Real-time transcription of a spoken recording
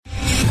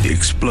The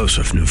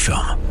explosive new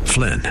film,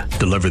 Flynn,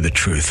 deliver the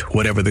truth,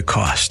 whatever the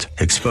cost,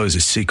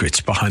 exposes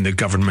secrets behind the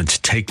government's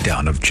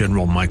takedown of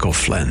General Michael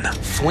Flynn.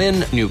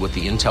 Flynn knew what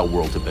the intel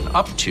world had been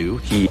up to.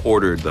 He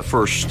ordered the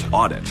first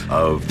audit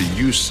of the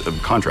use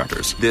of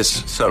contractors.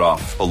 This set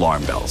off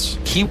alarm bells.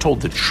 He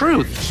told the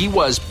truth. He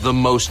was the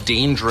most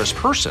dangerous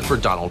person for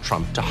Donald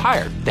Trump to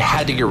hire. They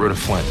had to get rid of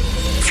Flynn.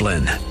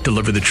 Flynn,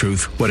 deliver the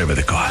truth, whatever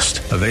the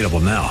cost. Available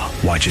now.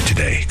 Watch it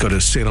today. Go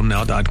to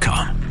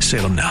salemnow.com.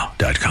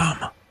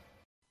 salemnow.com.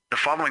 The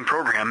following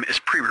program is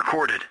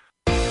pre-recorded.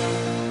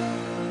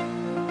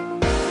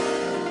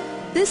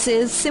 This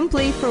is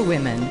Simply for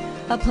Women,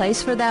 a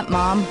place for that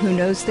mom who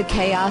knows the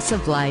chaos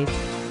of life,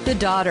 the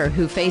daughter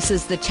who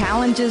faces the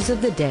challenges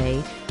of the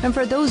day, and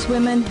for those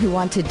women who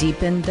want to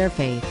deepen their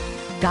faith.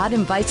 God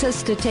invites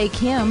us to take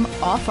Him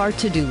off our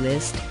to-do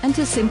list and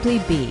to simply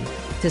be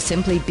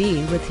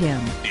with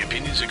Him. The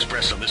opinions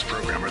expressed on this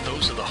program are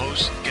those of the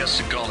hosts,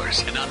 guests, and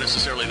callers, and not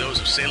necessarily those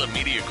of Salem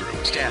Media Group,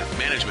 staff,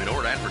 management,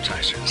 or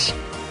advertisers.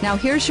 Now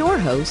here's your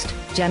host,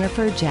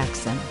 Jennifer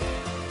Jackson.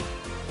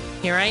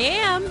 Here I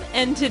am,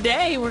 and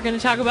today we're going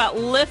to talk about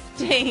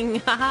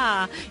lifting.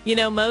 You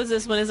know,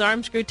 Moses, when his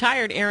arms grew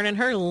tired, Aaron and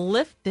Hur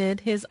lifted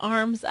his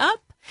arms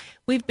up.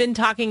 We've been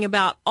talking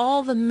about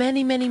all the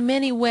many, many,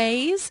 many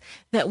ways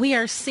that we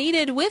are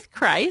seated with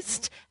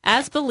Christ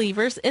as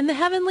believers in the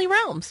heavenly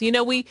realms. You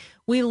know, we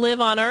live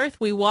on earth,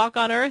 we walk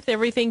on earth,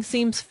 everything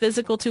seems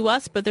physical to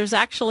us, but there's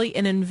actually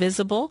an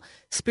invisible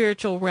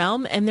spiritual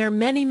realm, and there are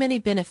many, many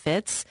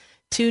benefits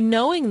to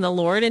knowing the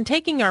Lord and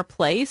taking our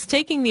place,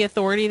 taking the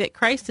authority that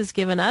Christ has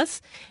given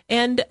us.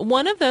 And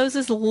one of those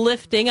is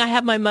lifting. I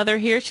have my mother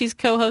here. She's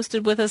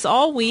co-hosted with us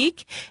all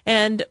week,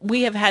 and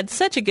we have had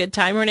such a good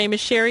time. Her name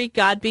is Sherry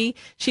Godby.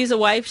 She's a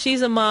wife,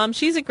 she's a mom,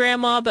 she's a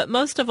grandma, but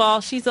most of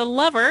all, she's a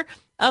lover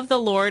of the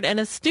Lord and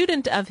a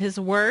student of His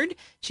Word.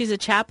 She's a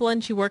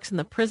chaplain. She works in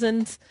the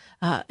prisons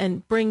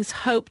and brings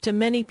hope to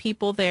many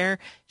people there.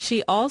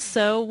 She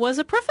also was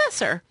a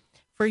professor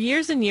for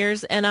years and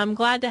years, and I'm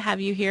glad to have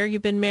you here.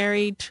 You've been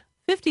married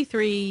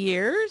 53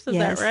 years, is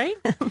Yes. that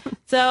right?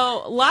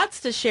 So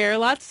lots to share,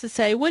 lots to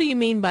say. What do you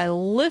mean by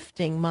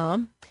lifting,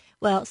 Mom?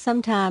 Well,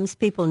 sometimes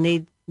people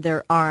need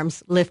their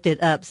arms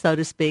lifted up, so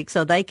to speak,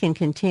 so they can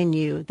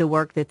continue the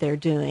work that they're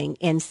doing.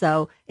 And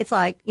so it's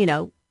like, you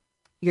know,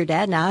 your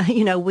dad and I,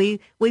 you know, we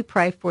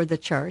pray for the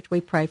church. We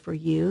pray for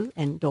you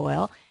and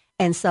Doyle.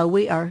 And so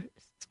we are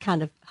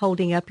kind of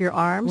holding up your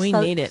arms, We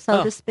need it. so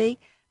Oh. to speak.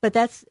 But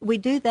we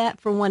do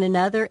that for one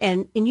another.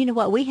 And you know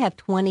what? We have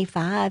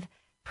 25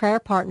 prayer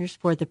partners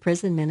for the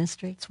prison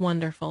ministry. It's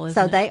wonderful, isn't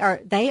So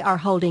it? they are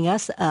holding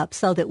us up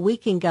so that we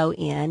can go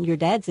in. Your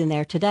dad's in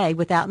there today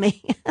without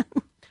me.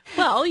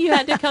 Well, you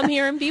had to come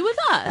here and be with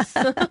us.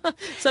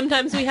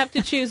 Sometimes we have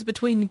to choose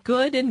between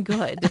good and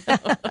good.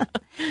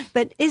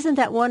 But isn't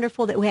that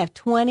wonderful that we have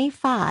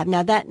 25?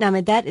 Now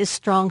that is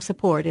strong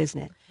support, isn't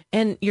it?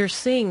 And you're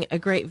seeing a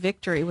great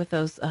victory with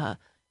those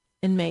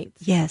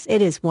inmates. Yes, it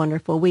is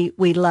wonderful. We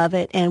love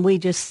it, and we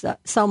just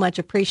so much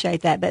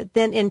appreciate that. But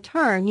then in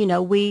turn, you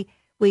know, we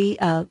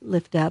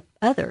lift up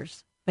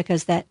others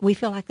because that we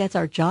feel like that's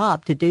our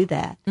job to do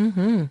that.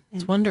 Mm-hmm.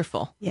 It's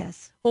wonderful.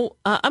 Yes. Well,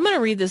 I'm going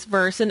to read this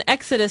verse in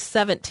Exodus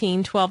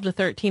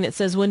 17:12-13. It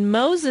says, when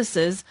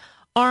Moses's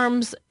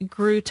arms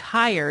grew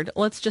tired,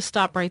 let's just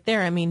stop right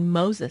there. I mean,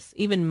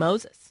 even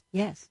Moses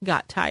Yes.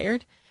 got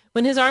tired.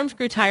 When his arms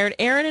grew tired,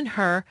 Aaron and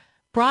Hur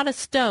brought a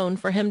stone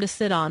for him to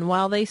sit on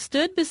while they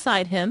stood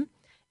beside him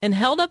and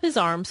held up his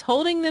arms,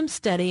 holding them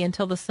steady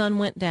until the sun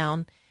went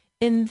down.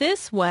 In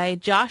this way,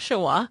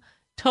 Joshua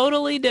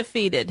totally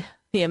defeated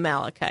the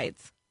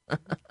Amalekites.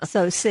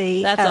 So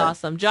see, That's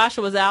awesome.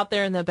 Joshua's out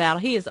there in the battle.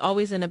 He is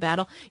always in a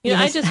battle. You know,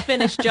 Yes. I just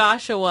finished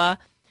Joshua,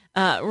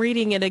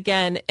 reading it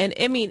again. And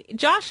I mean,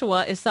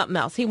 Joshua is something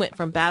else. He went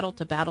from battle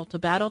to battle to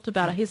battle to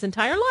battle his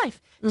entire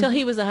life till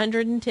he was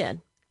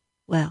 110.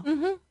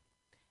 Well,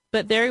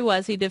 But there he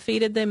was. He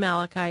defeated the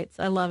Amalekites.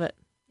 I love it.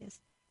 yes.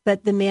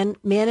 But the men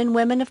and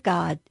women of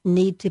God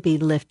need to be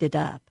lifted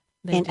up.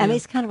 They And do. I mean,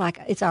 it's kind of like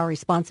it's our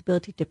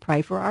responsibility to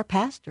pray for our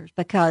pastors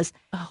because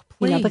Oh, you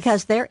please. know,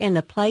 because they're in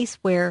a place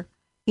where,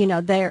 you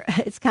know,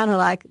 it's kind of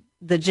like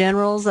the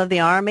generals of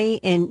the army,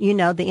 and, you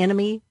know, the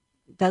enemy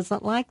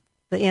doesn't like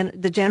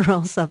the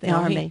generals of the No,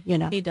 army, you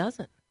know. He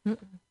doesn't.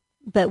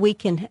 But we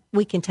can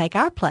take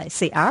our place.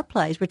 See, our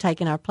place, we're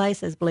taking our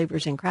place as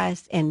believers in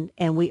Christ, and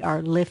we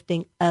are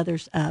lifting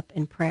others up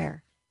in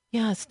prayer.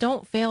 Yes,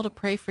 don't fail to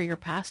pray for your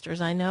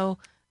pastors. I know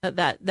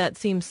that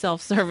seems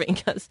self-serving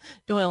because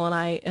Doyle and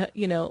I,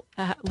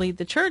 lead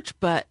the church,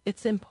 but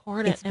it's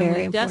important, It's and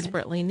very we important.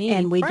 desperately need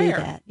And we prayer.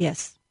 do that,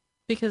 yes.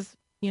 Because,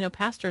 you know,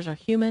 pastors are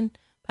human,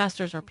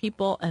 pastors are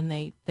people, and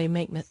they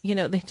make,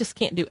 they just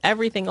can't do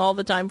everything all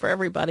the time for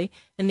everybody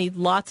and need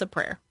lots of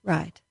prayer.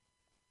 Right.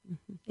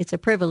 It's a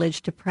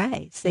privilege to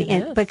pray. See, It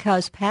and is.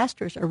 because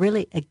pastors are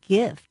really a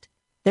gift.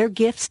 They're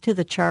gifts to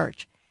the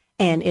church,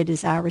 and it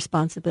is our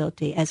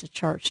responsibility as a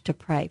church to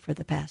pray for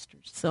the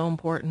pastors. So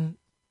important.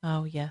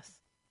 Oh, yes.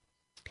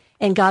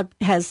 And God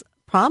has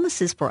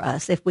promises for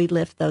us if we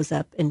lift those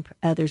up and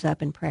others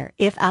up in prayer.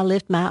 If I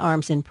lift my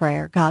arms in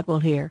prayer, God will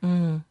hear.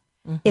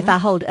 Mm-hmm. If I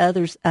hold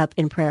others up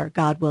in prayer,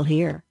 God will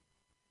hear.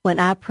 When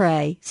I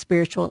pray,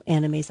 spiritual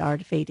enemies are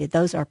defeated.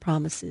 Those are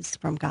promises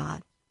from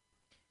God.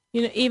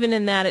 You know, even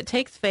in that, it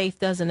takes faith,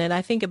 doesn't it?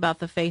 I think about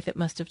the faith it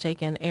must have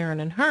taken Aaron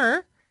and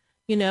Hur.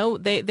 You know,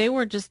 they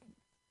were just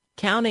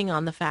counting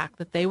on the fact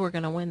that they were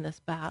going to win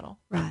this battle.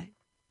 Right.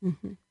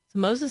 Mm-hmm. So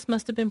Moses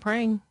must have been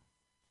praying.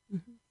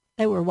 Mm-hmm.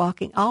 They were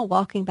all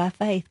walking by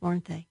faith,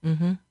 weren't they?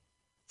 Mm-hmm.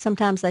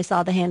 Sometimes they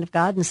saw the hand of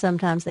God, and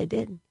sometimes they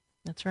didn't.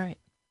 That's right.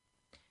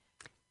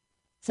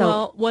 So,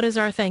 well, what is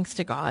our thanks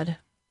to God?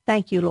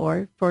 Thank you,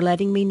 Lord, for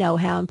letting me know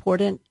how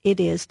important it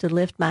is to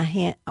lift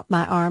my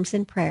arms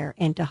in prayer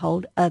and to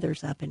hold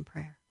others up in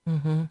prayer.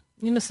 Mm-hmm.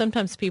 You know,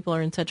 sometimes people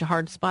are in such a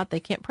hard spot they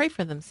can't pray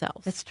for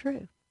themselves. That's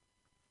true.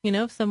 You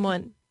know, if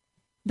someone...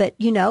 But,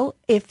 you know,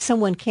 if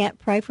someone can't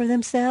pray for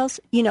themselves,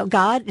 you know,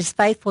 God is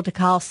faithful to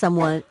call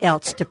someone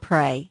else to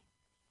pray.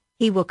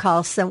 He will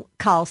call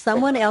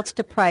someone else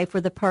to pray for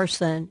the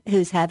person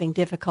who's having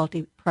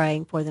difficulty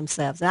praying for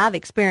themselves. And I've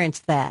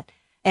experienced that,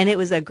 and it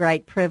was a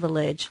great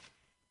privilege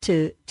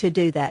to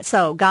do that.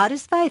 So God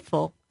is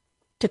faithful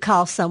to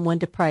call someone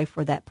to pray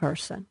for that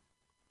person.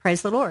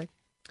 Praise the Lord.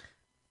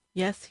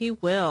 Yes, he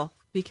will,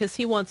 because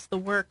he wants the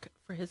work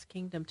for his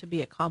kingdom to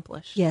be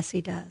accomplished. Yes,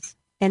 he does.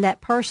 And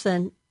that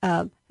person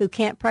who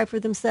can't pray for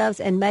themselves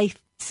and may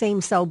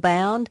seem so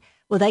bound,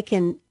 well,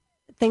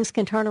 things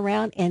can turn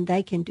around and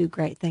they can do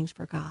great things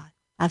for God.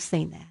 I've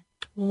seen that.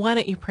 Why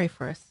don't you pray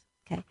for us?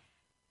 Okay.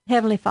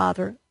 Heavenly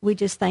Father, we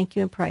just thank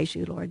you and praise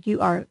you, Lord.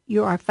 You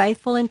are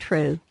faithful and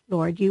true,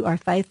 Lord. You are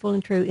faithful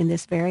and true in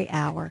this very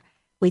hour.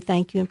 We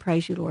thank you and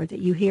praise you, Lord, that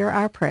you hear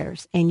our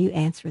prayers and you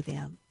answer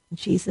them. In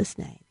Jesus'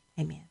 name,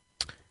 amen.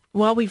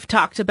 Well, we've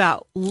talked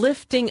about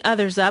lifting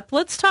others up.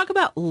 Let's talk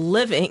about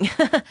living.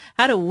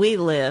 How do we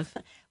live?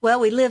 Well,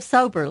 we live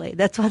soberly.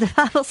 That's what the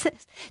Bible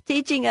says,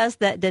 teaching us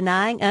that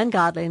denying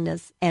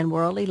ungodliness and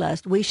worldly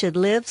lust, we should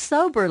live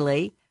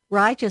soberly,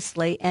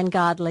 righteously, and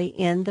godly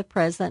in the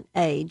present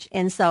age.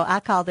 And so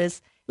I call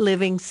this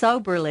living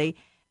soberly.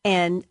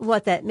 And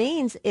what that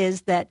means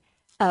is that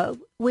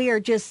we are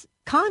just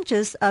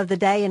conscious of the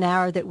day and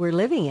hour that we're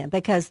living in,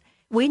 because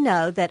we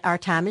know that our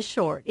time is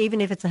short.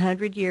 Even if it's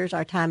 100 years,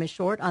 our time is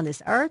short on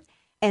this earth.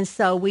 And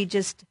so we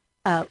just,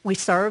 we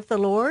serve the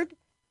Lord.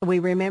 We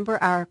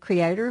remember our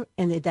Creator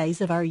in the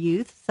days of our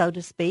youth, so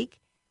to speak.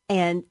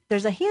 And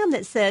there's a hymn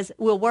that says,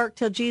 we'll work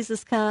till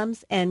Jesus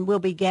comes and we'll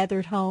be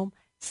gathered home.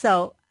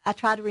 So I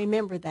try to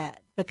remember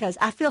that, because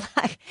I feel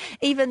like,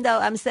 even though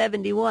I'm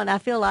 71, I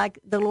feel like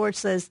the Lord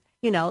says,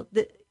 you know,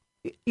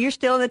 you're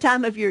still in the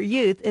time of your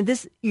youth, and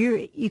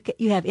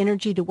you have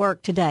energy to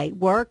work today.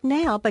 Work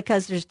now,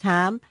 because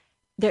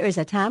there is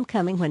a time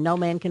coming when no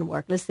man can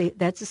work. Let's see,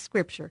 that's a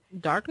scripture.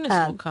 Darkness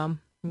will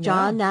come.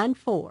 John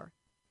 9:4.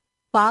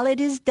 While it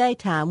is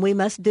daytime, we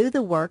must do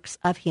the works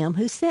of him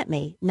who sent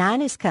me.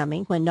 Night is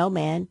coming when no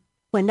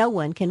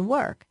one can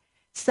work.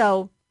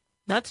 So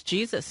that's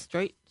Jesus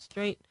straight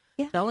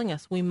telling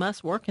us we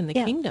must work in the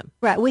kingdom.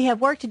 Right. We have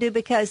work to do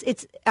because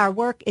our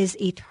work is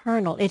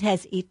eternal. It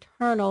has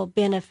eternal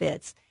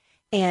benefits.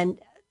 And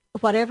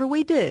whatever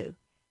we do,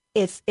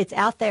 it's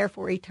out there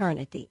for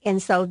eternity.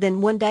 And so then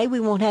one day we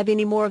won't have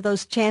any more of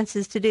those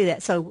chances to do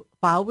that. So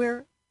while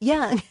we're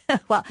young,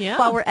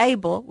 while we're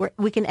able,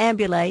 we can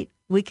ambulate,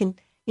 we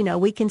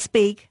can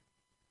speak.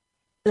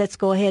 Let's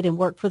go ahead and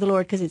work for the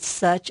Lord, because it's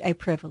such a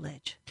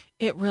privilege.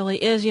 It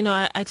really is. You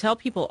know, I tell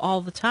people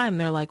all the time,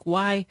 they're like,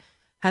 why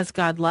has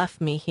God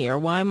left me here?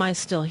 Why am I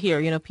still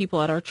here? You know,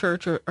 people at our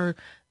church or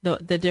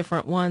the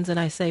different ones. And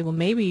I say, well,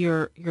 maybe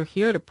you're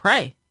here to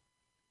pray.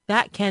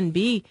 That can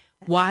be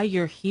why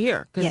you're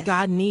here, because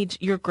God needs,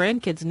 your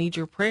grandkids need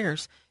your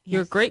prayers.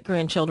 Your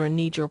great-grandchildren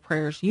need your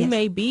prayers. You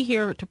may be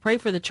here to pray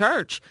for the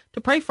church, to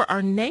pray for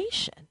our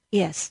nation.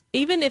 Yes.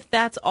 Even if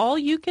that's all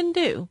you can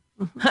do.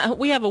 Mm-hmm.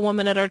 We have a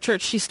woman at our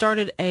church. She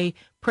started a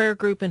prayer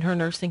group in her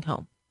nursing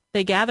home.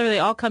 They gather, they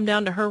all come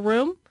down to her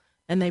room,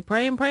 and they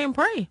pray and pray and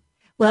pray.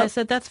 Well, I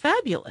said, that's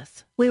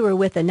fabulous. We were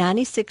with a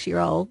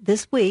 96-year-old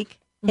this week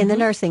in the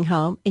nursing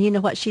home, and you know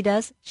what she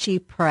does? She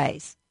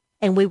prays,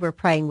 and we were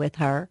praying with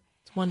her.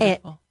 It's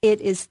wonderful. And it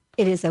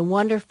is a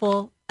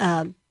wonderful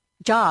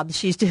job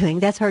she's doing.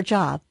 That's her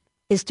job,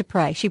 is to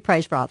pray. She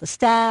prays for all the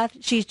staff.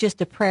 She's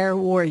just a prayer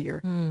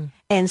warrior.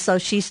 And so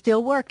she's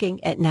still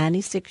working at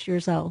 96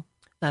 years old.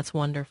 That's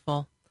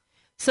wonderful.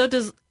 So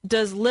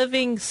does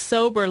living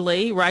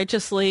soberly,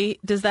 righteously,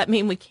 does that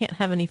mean we can't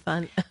have any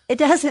fun? It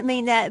doesn't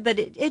mean that, but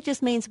it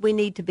just means we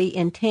need to be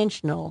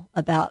intentional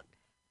about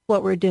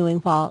what we're doing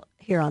while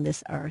here on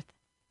this earth.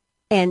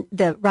 And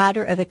the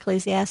writer of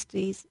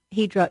Ecclesiastes,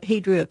 he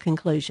drew a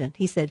conclusion.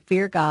 He said,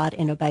 fear God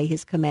and obey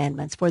his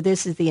commandments, for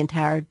this is the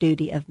entire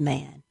duty of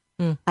man.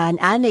 And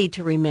I need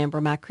to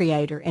remember my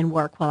Creator and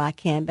work while I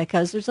can,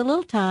 because there's a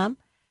little time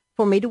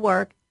for me to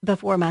work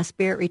before my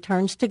spirit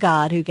returns to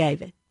God who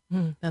gave it.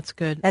 That's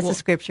good. That's a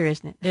scripture,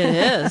 isn't it? It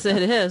is.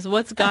 It is.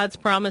 What's God's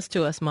promise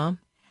to us, Mom?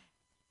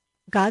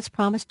 God's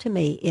promise to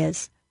me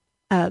is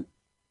to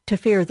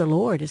fear the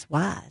Lord is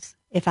wise.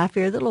 if I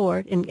fear the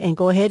Lord and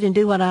go ahead and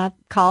do what I'm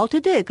called to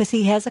do, because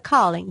he has a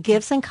calling,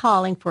 gifts and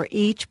calling for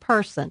each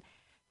person,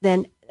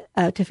 then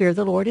to fear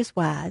the Lord is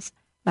wise.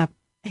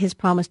 His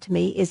promise to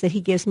me is that he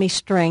gives me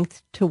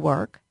strength to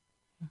work.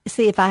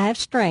 See, if I have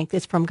strength,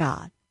 it's from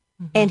God.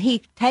 And he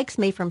takes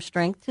me from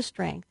strength to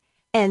strength.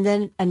 And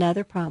then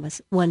another promise,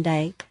 one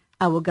day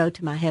I will go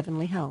to my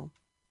heavenly home.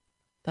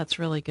 That's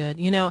really good.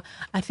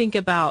 I think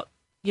about,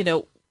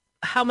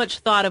 how much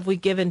thought have we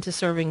given to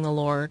serving the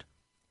Lord?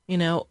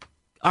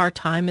 Our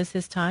time is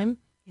his time.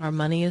 Our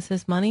money is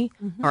his money.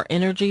 Our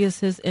energy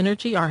is his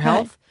energy. Our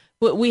health.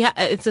 Right.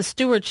 It's a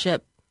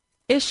stewardship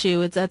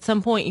issue. It's at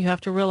some point you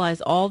have to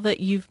realize all that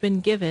you've been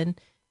given,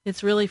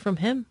 it's really from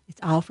him. It's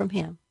all from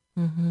him.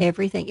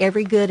 Everything,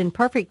 every good and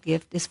perfect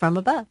gift is from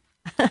above.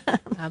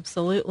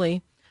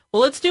 Absolutely.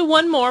 Well, let's do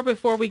one more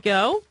before we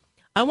go.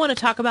 I want to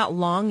talk about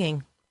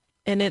longing.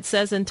 And it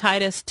says in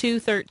Titus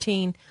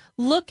 2:13,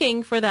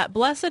 looking for that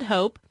blessed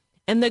hope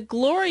and the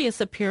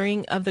glorious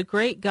appearing of the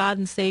great God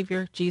and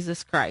Savior,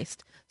 Jesus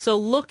Christ. So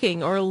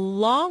looking or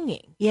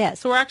longing.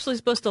 Yes. So we're actually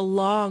supposed to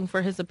long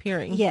for his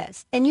appearing.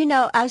 Yes. And,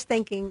 I was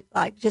thinking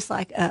just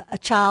like a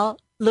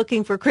child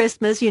looking for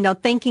Christmas,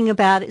 thinking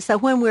about it. So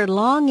when we're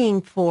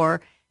longing for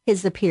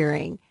his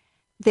appearing,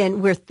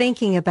 then we're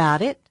thinking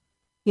about it,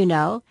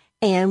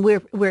 and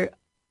we're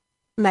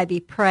maybe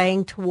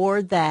praying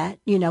toward that.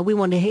 We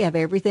want to have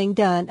everything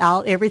done,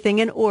 everything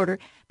in order.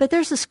 But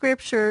there's a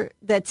scripture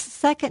that's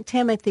 2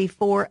 Timothy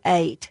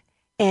 4:8.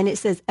 And it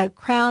says, a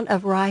crown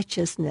of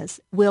righteousness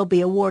will be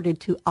awarded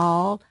to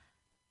all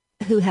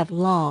who have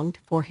longed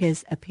for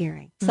his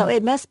appearing. So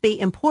it must be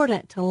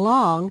important to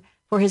long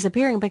for his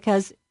appearing,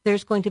 because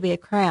there's going to be a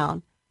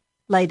crown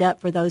laid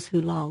up for those who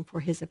long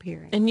for his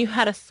appearing. And you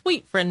had a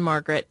sweet friend,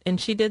 Margaret,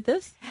 and she did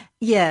this?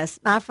 Yes,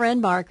 my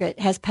friend Margaret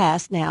has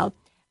passed now.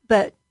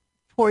 But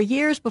for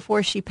years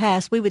before she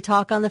passed, we would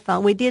talk on the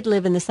phone. We did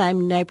live in the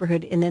same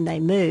neighborhood, and then they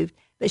moved.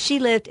 But she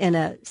lived in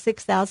a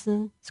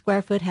 6,000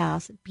 square foot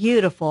house,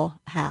 beautiful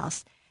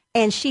house.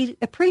 And she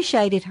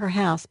appreciated her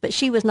house, but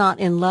she was not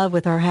in love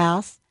with her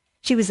house.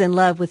 She was in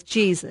love with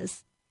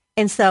Jesus.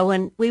 And so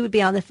when we would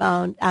be on the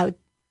phone, I would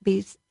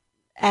be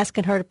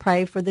asking her to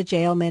pray for the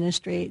jail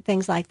ministry,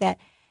 things like that.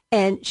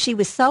 And she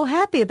was so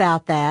happy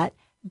about that.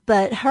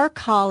 But her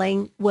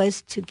calling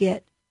was to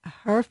get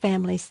her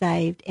family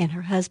saved and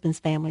her husband's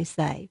family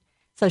saved.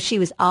 So she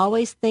was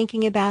always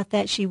thinking about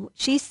that. She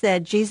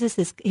said,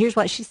 here's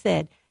what she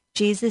said,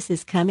 Jesus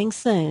is coming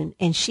soon.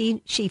 And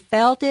she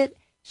felt it.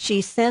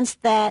 She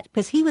sensed that,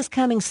 because he was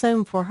coming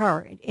soon for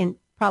her. And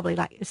probably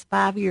it was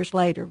 5 years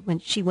later when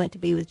she went to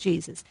be with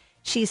Jesus.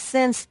 She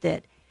sensed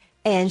it.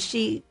 And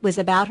she was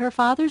about her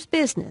father's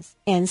business.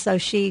 And so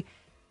she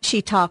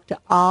talked to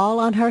all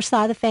on her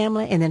side of the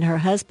family and then her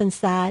husband's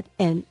side,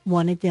 and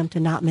wanted them to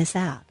not miss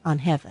out on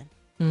heaven.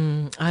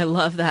 I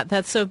love that.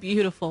 That's so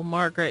beautiful,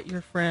 Margaret,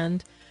 your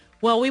friend.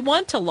 Well, we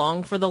want to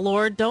long for the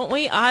Lord, don't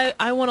we?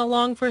 I want to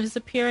long for his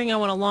appearing. I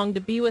want to long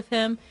to be with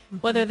him,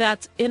 whether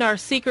that's in our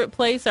secret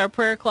place, our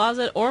prayer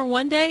closet, or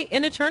one day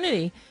in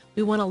eternity.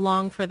 We want to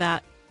long for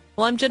that.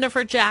 Well, I'm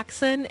Jennifer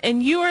Jackson,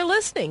 and you are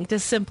listening to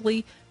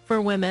Simply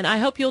for Women. I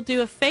hope you'll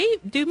do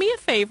me a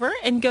favor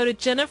and go to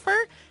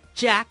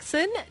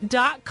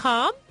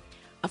jenniferjackson.com.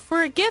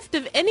 For a gift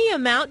of any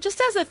amount, just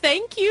as a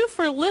thank you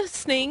for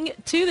listening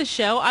to the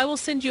show, I will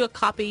send you a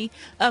copy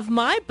of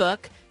my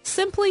book,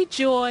 Simply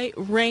Joy,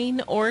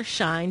 Rain or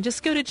Shine.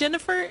 Just go to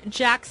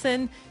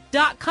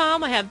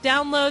jenniferjackson.com. I have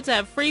downloads, I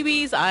have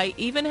freebies, I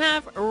even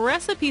have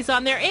recipes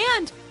on there,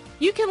 and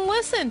you can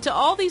listen to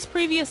all these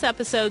previous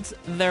episodes.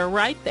 They're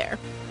right there.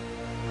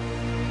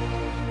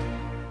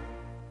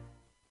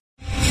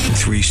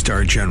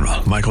 3-star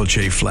General Michael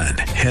J. Flynn,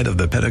 head of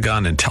the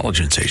Pentagon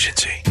Intelligence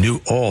Agency, knew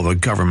all the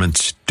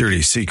government's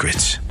dirty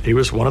secrets. He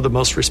was one of the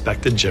most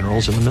respected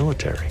generals in the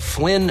military.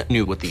 Flynn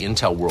knew what the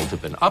intel world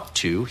had been up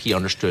to. He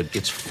understood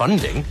its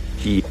funding.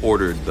 He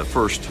ordered the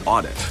first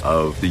audit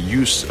of the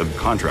use of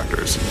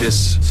contractors.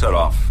 This set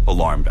off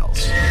alarm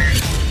bells.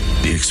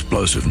 The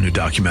explosive new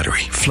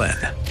documentary, Flynn,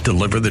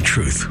 Deliver the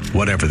Truth,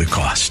 Whatever the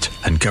Cost,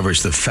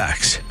 uncovers the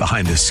facts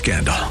behind this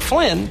scandal.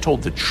 Flynn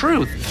told the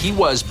truth. He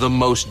was the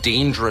most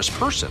dangerous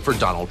person for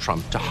Donald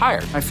Trump to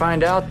hire. I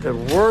find out the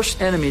worst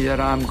enemy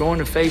that I'm going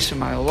to face in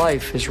my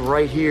life is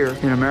right here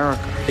in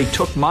America. They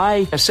took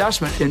my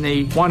assessment and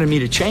they wanted me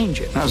to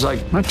change it. And I was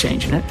like, I'm not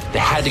changing it. They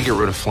had to get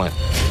rid of Flynn.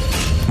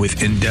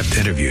 With in-depth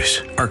interviews,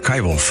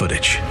 archival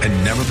footage,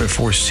 and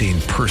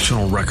never-before-seen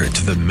personal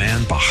records of the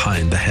man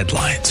behind the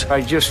headlines.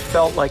 I just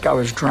felt like I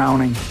was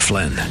drowning.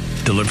 Flynn,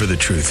 Deliver the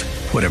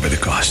Truth, Whatever the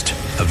Cost.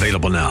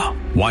 Available now.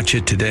 Watch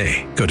it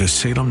today. Go to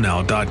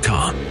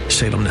salemnow.com.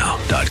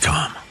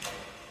 salemnow.com.